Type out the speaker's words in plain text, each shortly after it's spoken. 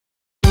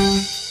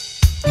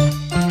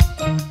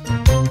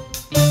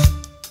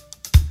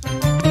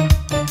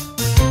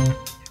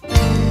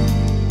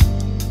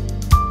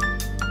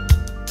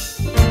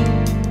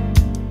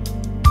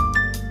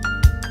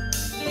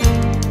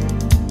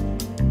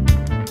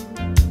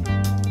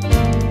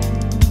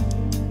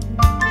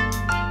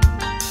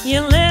You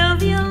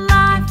live your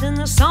life in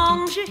the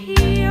songs you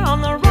hear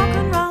on the rock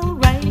and roll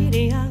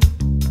radio.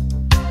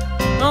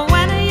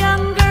 When a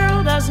young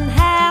girl doesn't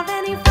have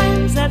any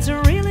friends, that's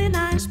a really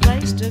nice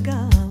place to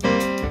go.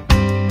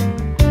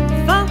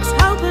 Folks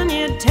hoping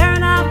you'd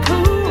turn out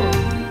cool,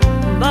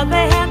 but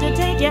they had to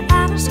take you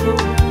out of school.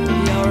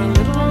 You're a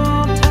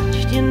little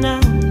touched, you know,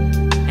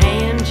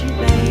 Angie,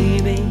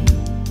 baby.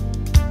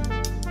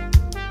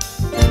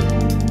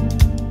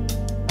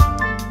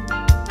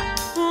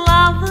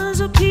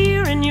 Lovers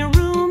appear in your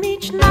room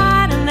each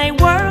night and they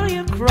whirl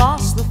you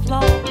across the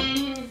floor,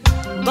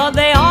 but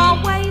they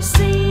always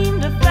seem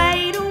to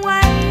fade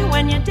away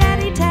when your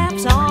daddy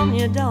taps on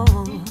your door.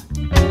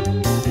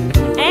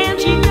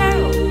 Angie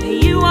girl,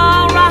 you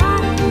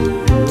alright?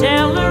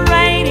 Tell the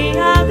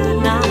radio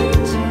good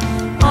night.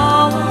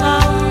 All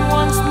alone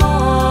once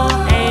more,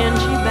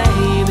 Angie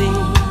baby.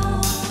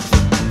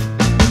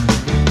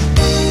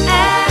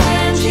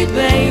 Angie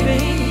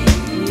baby,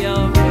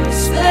 you're a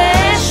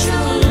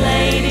special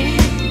lady,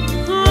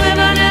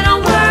 living in a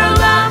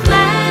world of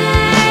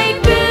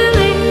make-believe.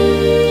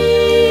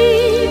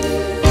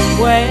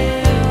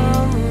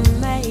 Well,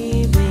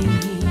 maybe.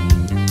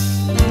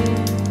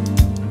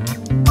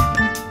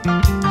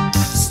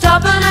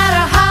 Stopping at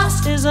her house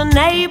is a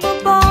neighbor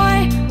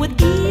boy with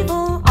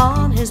evil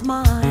on his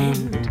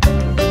mind,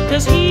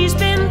 'cause he's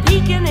been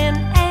peeking in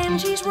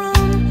Angie's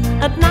room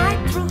at night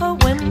through her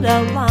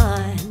window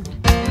blind.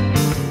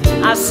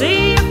 I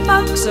see your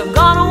folks have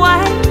gone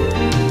away.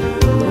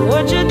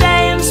 Would you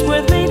dance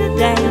with me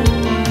today?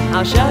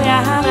 I'll show you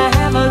how to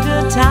have a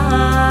good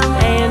time,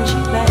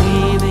 Angie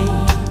baby.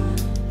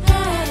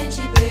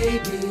 Angie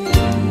baby,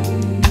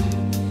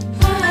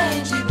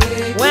 Angie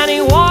baby. When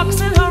he walks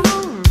in her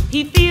room,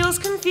 he feels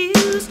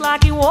confused,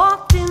 like he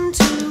walked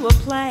into a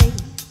play.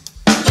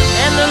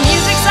 And the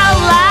music's so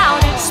loud,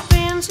 it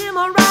spins him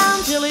around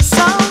till his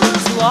soul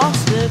has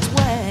lost its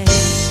way.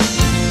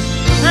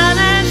 And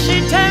as she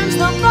turns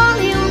the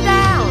volume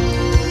down,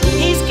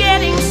 he's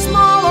getting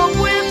smaller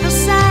with the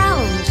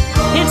sound.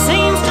 It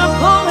seems to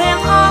pull him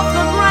off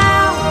the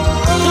ground.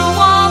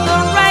 Toward the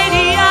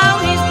radio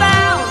he's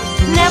bound,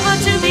 never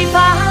to be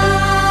found.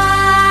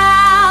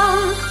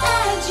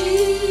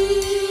 Angie.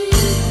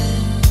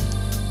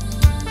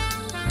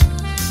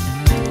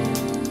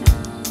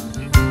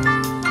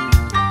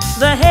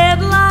 The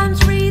headlines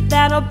read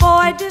that a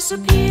boy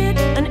disappeared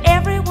and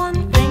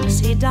everyone thinks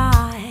he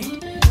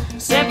died,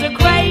 except a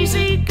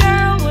crazy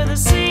girl with a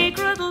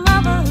secret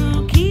lover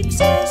who keeps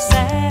her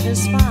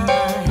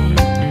satisfied.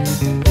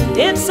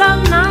 It's so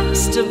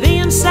nice to be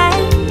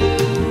insane,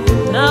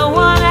 no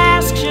one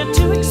asks you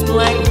to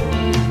explain.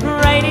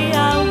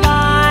 Radio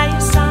by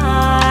your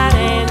side,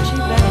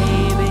 Angie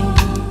baby.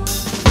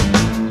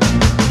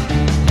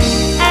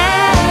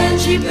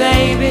 Angie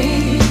baby,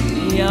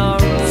 you're